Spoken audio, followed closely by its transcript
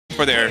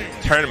for their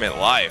tournament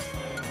life.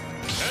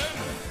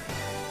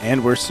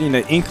 And we're seeing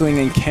an Inkling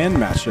and Ken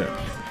matchup.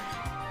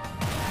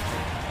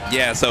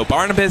 Yeah, so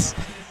Barnabas,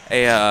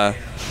 a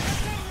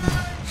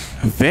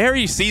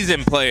very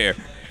seasoned player,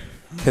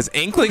 because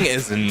Inkling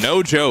is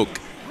no joke.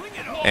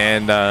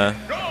 And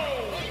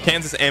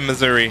Kansas and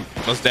Missouri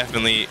most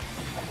definitely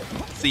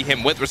see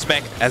him with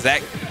respect, as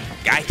that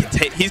guy can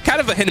take. He's kind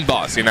of a hidden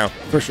boss, you know.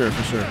 For sure,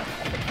 for sure.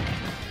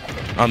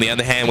 On the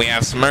other hand, we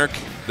have Smirk,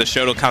 the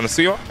Shoto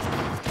connoisseur.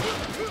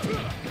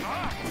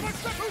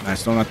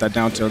 Nice, don't let that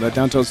down tilt. That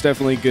down tilt is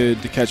definitely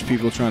good to catch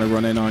people trying to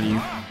run in on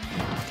you.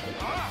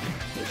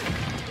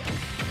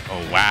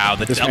 Oh wow,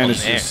 the this double man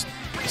is nair. just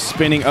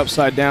spinning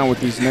upside down with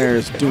these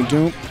nairs. Doom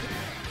doom.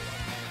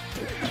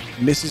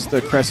 Misses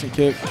the crescent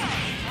kick.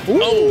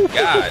 Ooh. Oh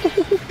god.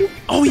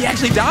 Oh, he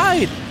actually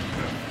died.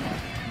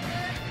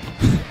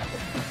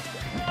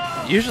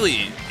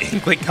 Usually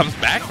Inkling comes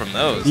back from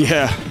those.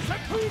 Yeah.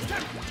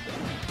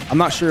 I'm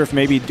not sure if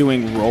maybe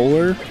doing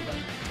roller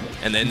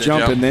and then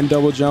jump and then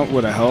double jump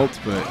would have helped,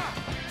 but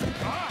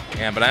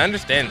yeah, but I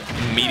understand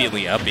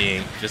immediately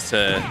upping just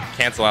to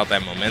cancel out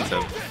that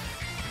momentum.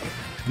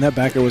 And that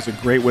backer was a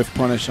great whiff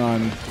punish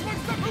on.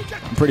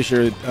 I'm pretty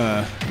sure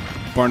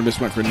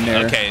Barnabas went for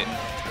nair. Okay.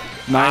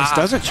 Nice.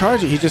 Doesn't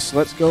charge it. He just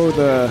lets go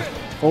the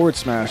forward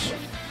smash.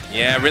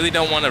 Yeah, I really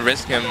don't want to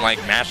risk him like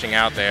mashing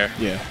out there.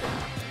 Yeah.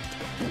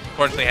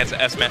 Fortunately, he has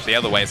to F smash the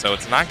other way, so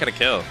it's not gonna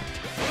kill.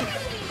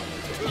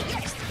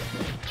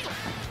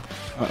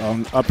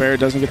 Up air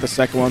doesn't get the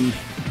second one.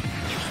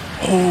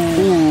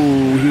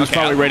 Oh, he was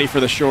probably ready for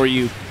the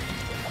Shoryu.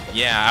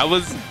 Yeah, I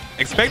was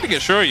expecting a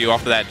Shoryu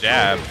off of that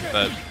jab,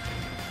 but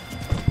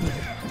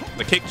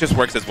the kick just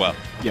works as well.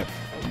 Yep.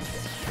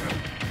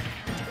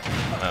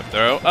 Up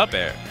throw, up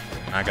air.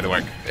 Not gonna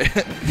work.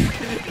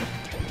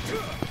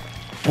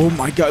 Oh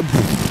my god.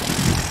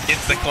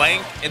 It's the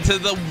clank into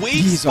the weak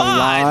He's spot.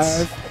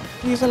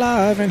 alive. He's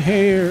alive in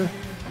here.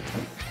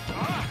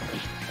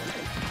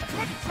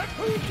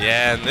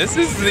 Yeah, and this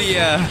is the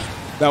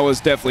that was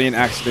definitely an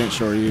accident,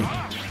 Shoryu.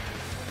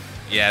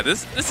 yeah,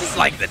 this is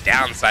like the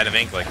downside of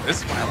Inkling.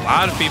 This is why a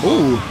lot of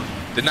people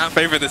did not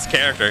favor this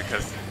character,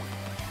 because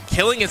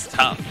killing is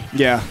tough.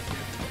 Yeah.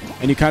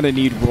 And you kind of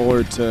need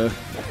roller to...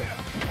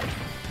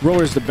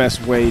 Roller's the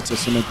best way to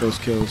cement those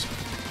kills.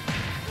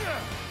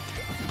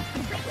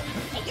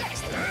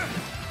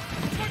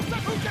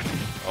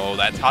 Oh,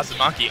 that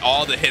Tatsumaki,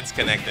 all the hits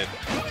connected.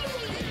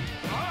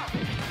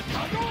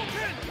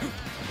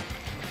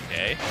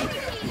 Okay.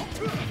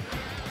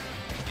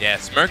 Yeah,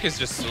 Smirk is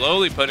just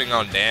slowly putting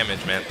on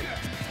damage, man.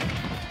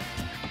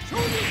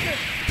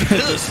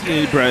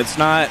 Bro, it's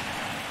not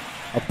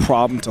a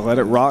problem to let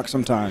it rock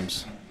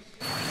sometimes.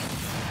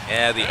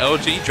 Yeah, the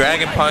OG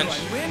Dragon Punch,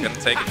 gonna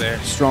take it there.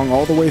 Strong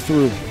all the way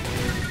through.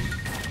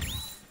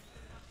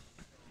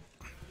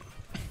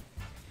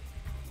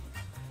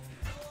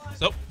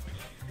 So,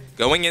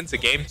 going into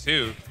game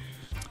 2.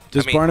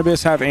 Does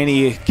Barnabas have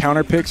any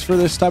counter picks for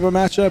this type of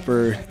matchup,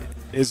 or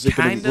is it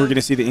we're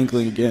gonna see the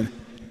Inkling again?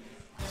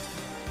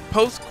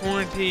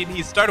 Post-quarantine,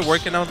 he started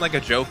working on like a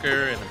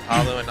Joker and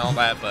Apollo and all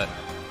that, but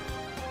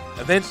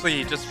eventually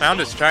he just found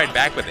his stride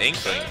back with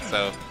Inkling,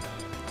 so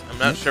I'm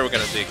not sure we're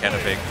gonna see a counter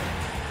pick.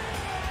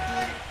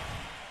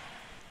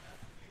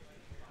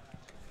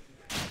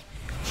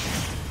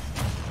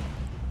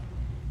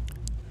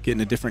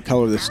 Getting a different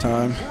color this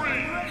time.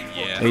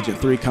 Yeah. Agent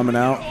 3 coming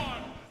out.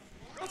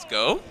 Let's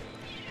go.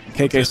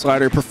 KK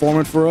Slider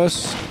performing for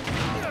us.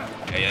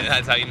 Yeah,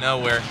 that's how you know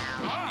where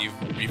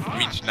you've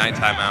reached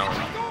nighttime hour.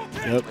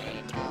 Yep.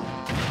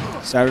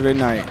 Saturday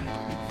night.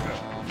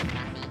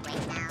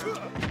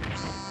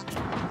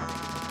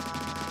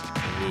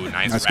 Ooh,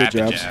 nice good rapid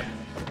jabs. jab.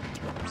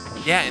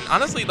 Yeah, and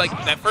honestly, like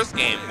that first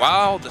game,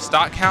 while the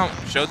stock count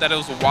showed that it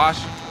was a wash,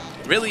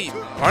 really,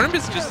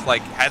 Barnabas just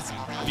like had some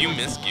few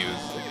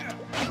miscues.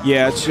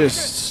 Yeah, it's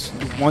just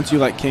once you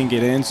like can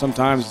get in,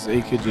 sometimes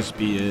it could just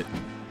be it.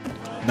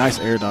 Nice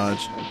air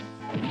dodge.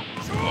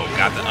 Oh,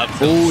 got the up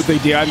tilt. Oh, the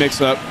DI mix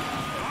up.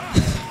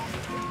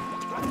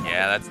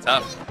 Yeah, that's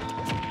tough.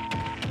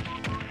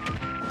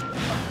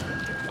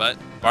 But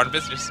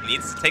Barnabas just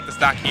needs to take the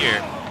stock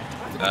here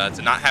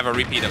to not have a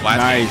repeat of last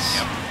Nice.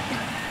 game.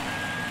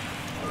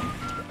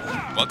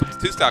 Yep. Welcome to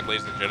 2-stock,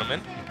 ladies and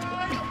gentlemen.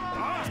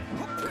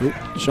 Cool.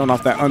 Showing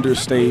off that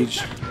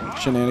understage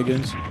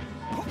shenanigans.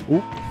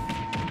 Ooh.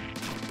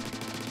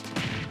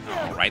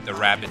 All right, the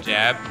rapid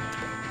jab.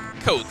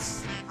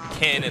 Coats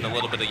Ken in a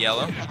little bit of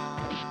yellow.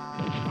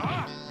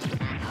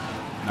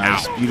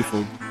 Nice,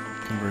 beautiful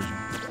conversion.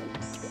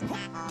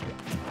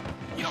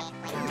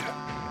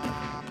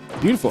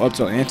 Beautiful up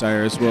tilt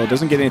anti-air as well.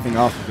 Doesn't get anything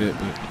off of it,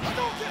 but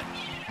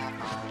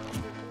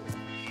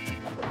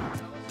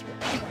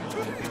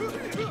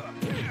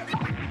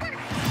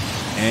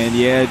and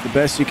yeah, the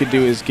best you could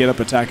do is get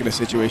up attack in a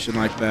situation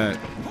like that.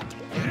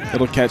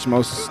 It'll catch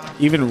most,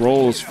 even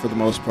rolls for the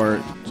most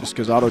part, just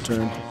because auto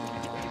turn.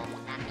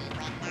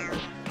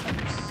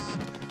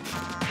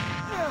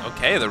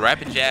 Okay, the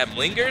rapid jab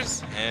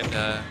lingers, and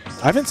I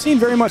haven't seen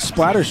very much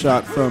splatter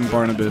shot from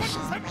Barnabas.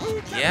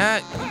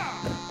 yeah,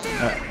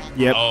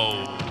 Yep.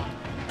 Oh.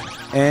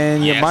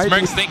 And you Yeah, might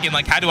Smirk's thinking,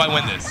 like, how do I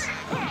win this?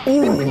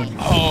 Ooh.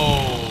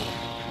 Oh.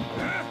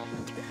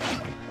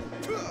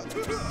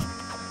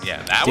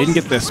 Yeah, that Didn't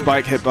was... get the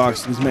spike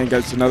hitbox. This man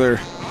gets another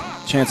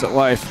chance at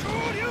life.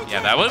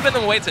 Yeah, that would have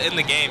been the way to end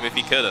the game if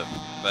he could have.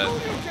 But...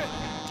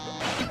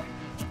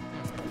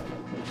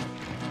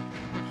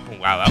 Oh,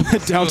 wow, that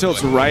was Down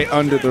tilt's right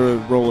under the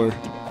roller.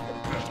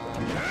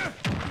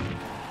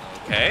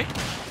 Okay.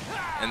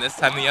 And this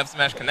time the up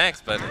smash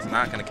connects, but it's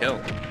not going to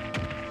kill.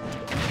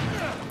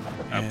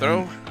 Up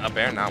throw, up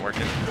air, not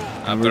working.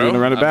 Up We're throw, gonna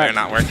run it up back. air,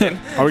 not working.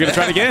 Are we going to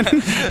try it again?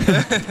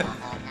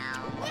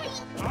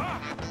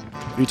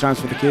 3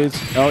 times for the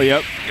kids. Oh,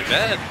 yep. You're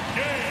dead.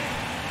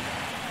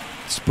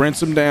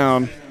 Sprints him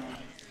down.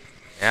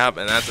 Yep,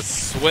 and that's a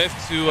swift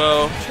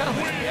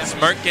 2-0.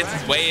 Smirk gets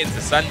his way into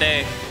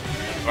Sunday.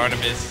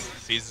 Barnabas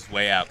sees his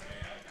way out.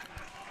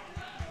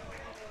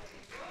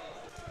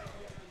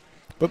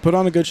 But put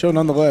on a good show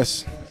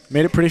nonetheless.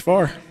 Made it pretty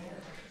far.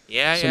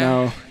 Yeah, So yeah.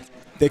 now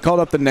they called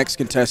up the next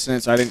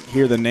contestants. I didn't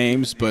hear the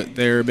names, but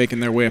they're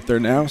making their way up there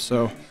now.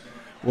 So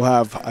we'll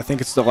have, I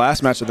think it's the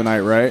last match of the night,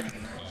 right?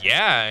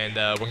 Yeah, and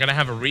we're going to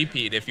have a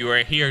repeat. If you were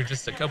here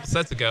just a couple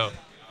sets ago,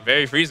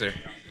 Very Freezer,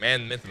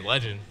 man, myth, and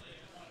legend.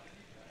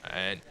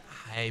 And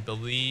I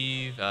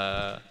believe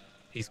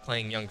he's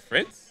playing Young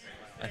Fritz,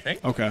 I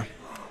think. Okay.